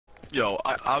Yo,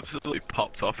 I absolutely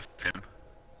popped off him.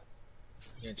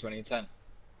 You in 2010?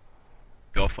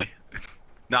 Go for me.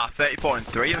 Nah, 34 and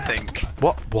 3, I think.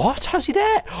 What? How's he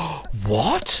there?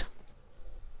 What?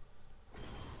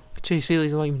 Gee, see,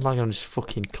 he's not even lagging on his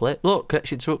fucking clip. Look,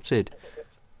 connection interrupted.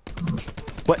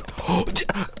 Wait.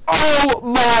 Oh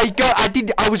my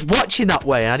god! I was watching that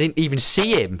way and I didn't even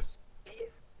see him.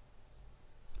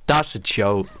 That's a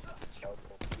joke.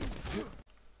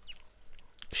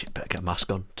 Shit, better get a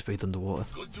mask on to breathe underwater.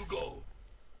 Good to go.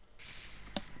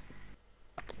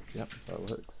 Yep, that's how it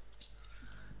works.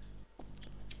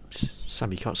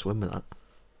 Sam, you can't swim with that.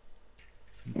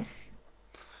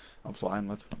 I'm flying,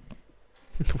 lad.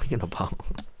 What are you on about?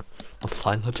 I'm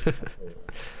flying, lad.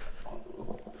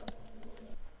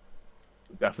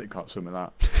 Definitely can't swim with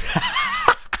that.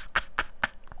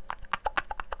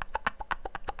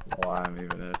 Why I'm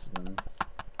even here, to be honest.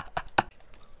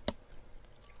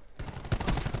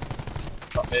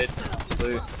 Got mid,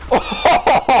 blue.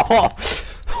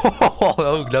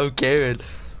 Oh no, Kieran.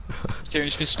 Kieran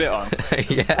just been spit on.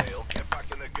 Yeah.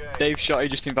 Dave Shotty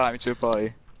just invited me to a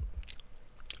party.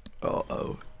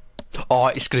 Oh,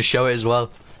 it's gonna show it as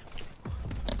well.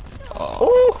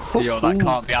 Oh, yo, that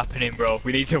can't be happening, bro.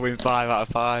 We need to win 5 out of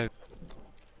 5.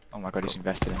 Oh my god, he's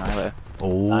invested in Annihilator.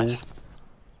 Oh. Nice.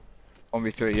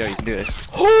 1v3, yo, you can do this.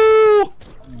 Oh!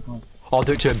 I'll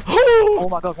do it to him. Oh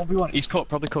my god, 1v1. He's cut,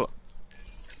 probably cut.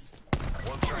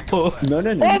 Oh. No.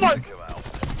 Oh my!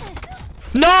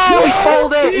 No! He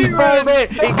pulled it! He pulled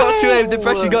it! It got to him! The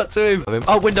pressure got to him!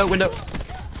 Oh, window!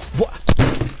 What?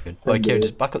 Wait, Kieran,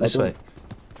 just back up this way.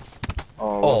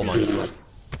 Oh my god.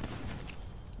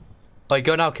 Oh,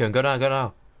 go now, Kieran, go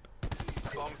now.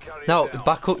 No,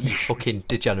 back up, you fucking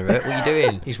degenerate. What are you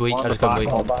doing? He's weak, I just got him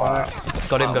weak.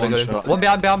 Got him. One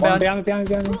behind.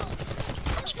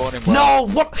 Spawning No!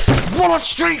 What on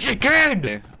streets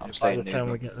again? I'm staying By the time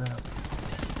new. we get there.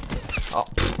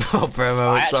 Oh, for a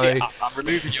moment, sorry. I'm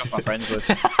removing you off my friends list.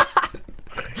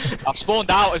 I've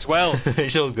spawned out as well.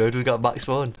 It's all good, we got back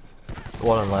spawn.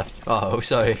 One on left. Oh,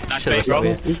 sorry. Nice Should've bait, stopped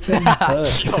He here. came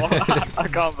first. Yo, I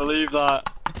can't believe that.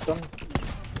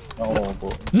 No,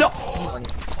 but... No!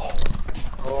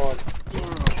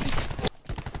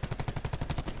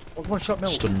 One shot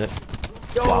milk. Stunned it.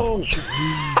 Yo! Wow.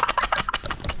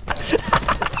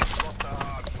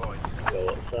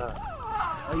 What's that?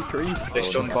 Are you crazy? They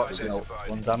stun boxes.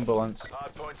 One's ambulance.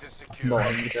 No,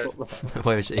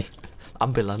 Where is he?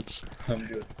 Ambulance.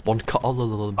 One cut all of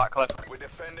them. Back left. We're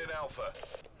defending Alpha.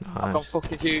 I've gone Nice.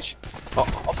 fucking huge. Oh.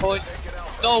 I'll point.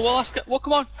 No, well, let's get. Well,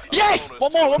 come on. Yes!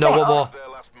 One more. No, one more. Their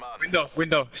last man.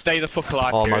 Window. Stay the fuck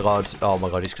alive. Oh my Kieran. god, it's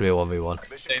gonna be a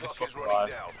 1v1. Stay the Clock fuck is running alive.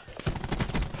 down.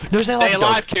 No, stay Stay alive.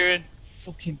 alive, Kieran.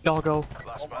 Fucking doggo.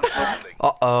 Last man standing.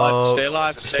 Uh-oh. Stay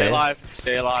alive.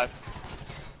 Stay alive.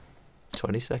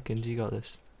 20 seconds, you got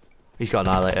this. He's got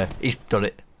an annihilator. He's done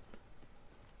it.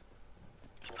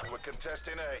 We're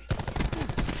contesting A.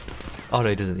 Oh no,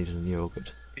 he doesn't, you're all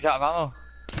good. He's out of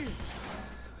ammo.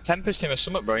 Tempest him or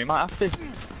something, bro. You might have to.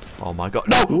 Oh my god.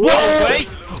 No! Whoa, wait!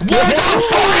 What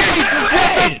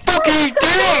the fuck are you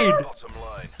doing? Bottom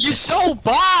line. You're so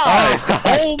bad!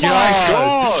 Oh my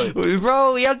god!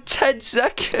 Bro, he had 10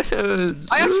 seconds!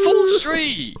 I had full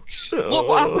streaks! Look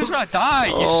what happens when I die!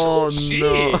 You're so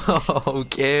shit! Oh,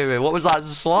 Kieran, what was that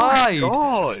slide?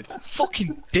 God!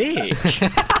 Fucking dick!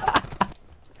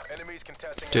 Enemies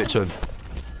contesting Do it to him.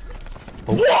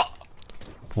 Oh. What?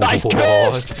 That is What?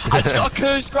 cursed! I just got a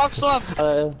cursed grab slam!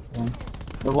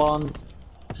 The one.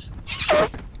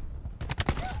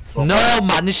 No,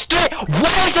 man, there's 3!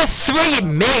 Where's a 3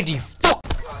 in mid, you fuck?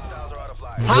 Hostiles are out of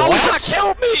line. How did that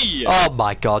kill me? Oh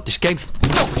my god, this game's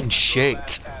fucking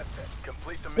shit. Asset.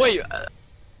 Complete the Wait,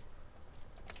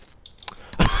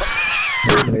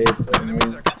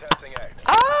 Enemies are contesting A.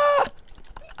 Ah!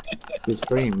 The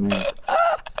stream, man.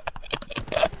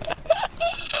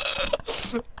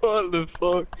 what the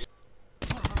fuck?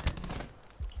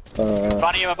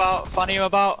 Fanny him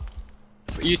about.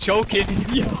 You choking?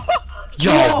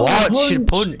 Yo, what? Should've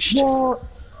punched. What?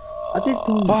 I did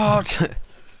punch. What?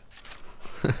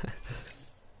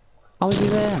 How was he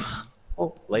there?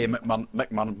 Oh, Liam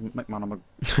McMahon.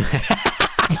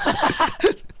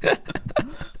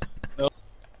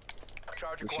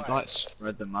 Charge We should acquired. like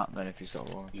spread the map then if he's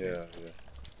got one. Yeah.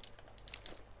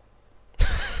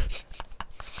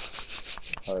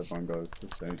 How everyone goes to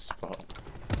the same spot.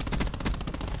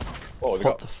 Oh, they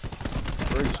What got the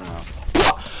three somehow.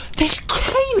 What? This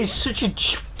game is such a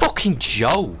fucking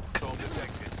joke. Bomb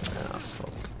detected. Oh, fuck.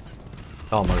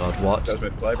 Oh my god, what? Goes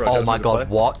with play, bro. Oh Goes my with god,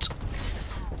 play. what?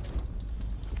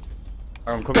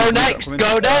 Aaron, come Go in, next! come in.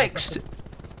 Go next!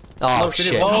 Oh No, shit.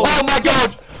 did it? Whoa. Oh my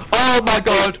god! Oh Oh my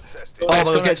god! Testing. Oh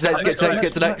my god, get to next, get to next,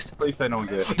 get to next. Please say no one's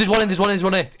here. There's one in, there's one in, there's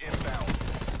one in. Inbound.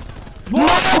 No!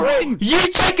 You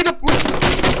taking the.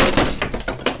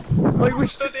 Wait, we're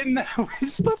stood in there. We're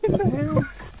stood in the hill. What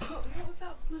was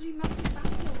that bloody massive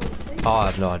battle? Oh, I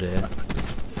have no idea.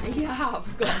 Yeah,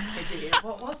 I've got an idea.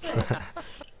 What was it?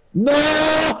 No!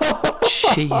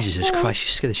 Jesus Christ, you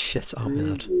scared the shit out of me,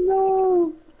 lad.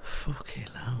 No! Fucking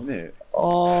hell. Isn't it?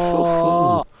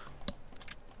 Oh!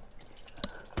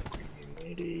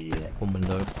 One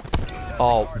window.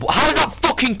 Oh, how does that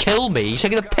fucking kill me? You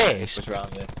taking the piss? Just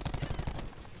around this.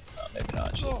 Oh, maybe not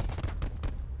actually.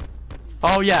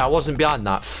 Oh yeah, I wasn't behind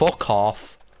that. Fuck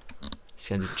off. It's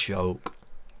gonna be a joke.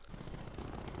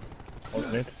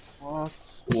 Wasn't it?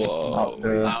 What?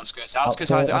 Whoa. Outskirts,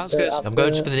 outskirts, outskirts. I'm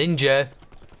going for the ninja.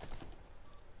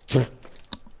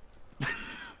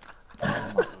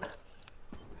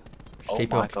 Oh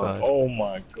Keep my it god. occupied. Oh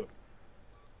my god.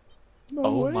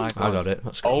 Oh my god. I got it.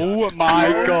 That's good. Oh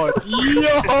my god.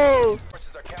 Yo!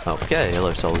 Forces are capturing. Okay,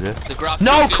 hello soldier. The graph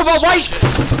No, come on, why?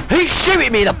 Who's shooting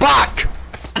me in the back?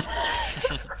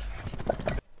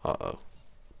 Uh oh.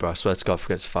 Bro, I swear to God, if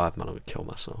we get to 5 man, I would kill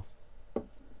myself.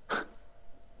 I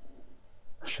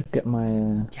should get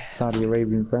my Saudi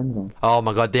Arabian friends on. Oh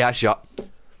my God, the axe shot.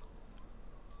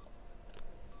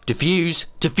 Defuse!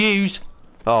 Defuse!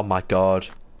 Oh my God.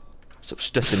 Stop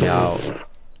stressing me out.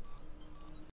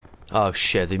 Oh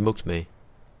shit, they mugged me.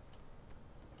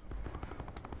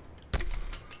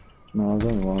 No, I was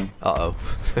only one. Uh oh.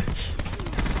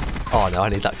 Oh no, I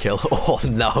need that kill. Oh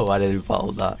no, I didn't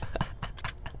follow that.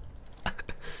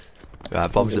 Right,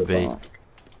 bombs at B.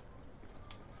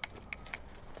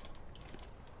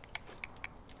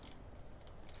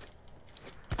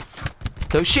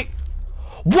 Don't shit!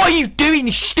 What are you doing,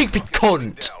 you stupid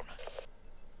cunt? Down.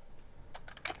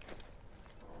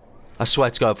 I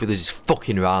swear to God, if we lose this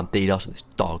fucking round, DDoS and this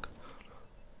dog.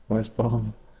 Where's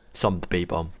bomb? It's on the B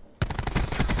bomb.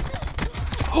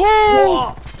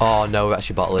 Oh no, we're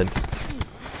actually battling.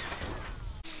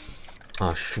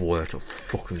 I swear to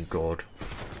fucking God.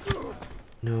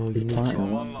 No, you need to.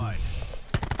 Online.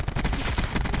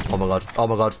 Oh my God, oh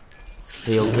my God.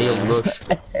 Heal, heal, rush.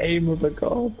 Aim of a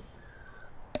god.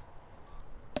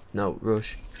 No,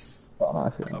 rush. Oh, no, I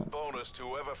see A that. bonus to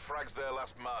whoever frags their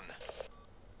last man.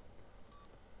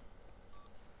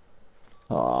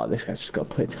 Oh, this guy's just got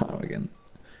to play tower again.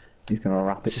 He's gonna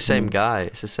wrap it. It's the same guy,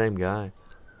 it's the same guy.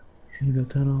 He's gonna go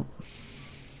turn up.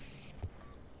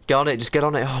 Get on it, just get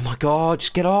on it. Oh my God,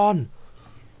 just get on.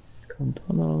 Come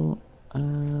tunnel.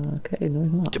 Okay, no,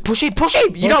 he's not. Push it, push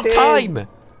it! You don't have time!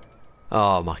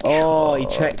 Oh my God. Oh, he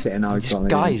checked it and now he's This got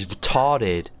guy is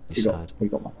retarded. He He got, said. he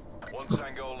got one. One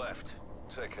tango left.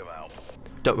 Take him out.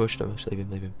 Don't rush, leave him,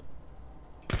 leave him.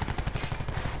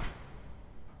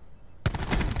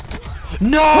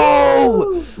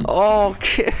 No! Oh,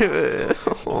 kid.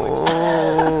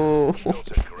 Oh. Don't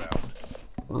take ground.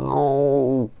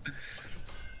 No.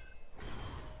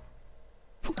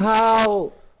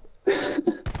 How?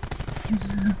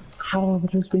 How have I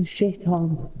just been shit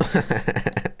on?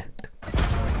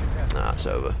 Nah, it's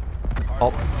over.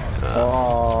 Oh.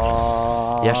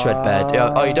 Oh. Yes, red bed.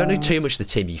 Oh, you don't know too much of the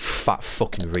team, you fat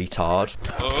fucking retard.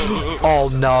 Oh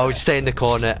no, stay in the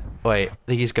corner. Wait, I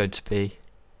think he's going to be.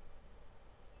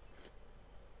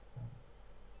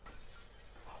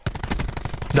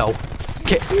 No.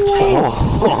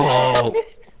 Oh.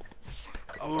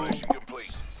 Operation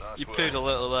complete. Nice You work. pooed a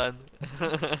little then.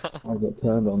 I got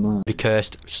turned on that. Be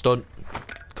cursed. Stunt.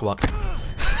 Come on.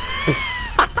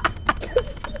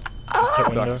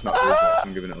 It's not good, so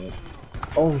I'm giving it up.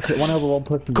 Oh shit, 1 over 1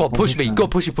 push me. Go on, push me. Go on,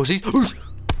 push me, pussies.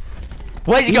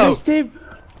 Where's he He go? missed him!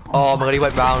 Oh my God, he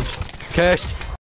went round. Cursed.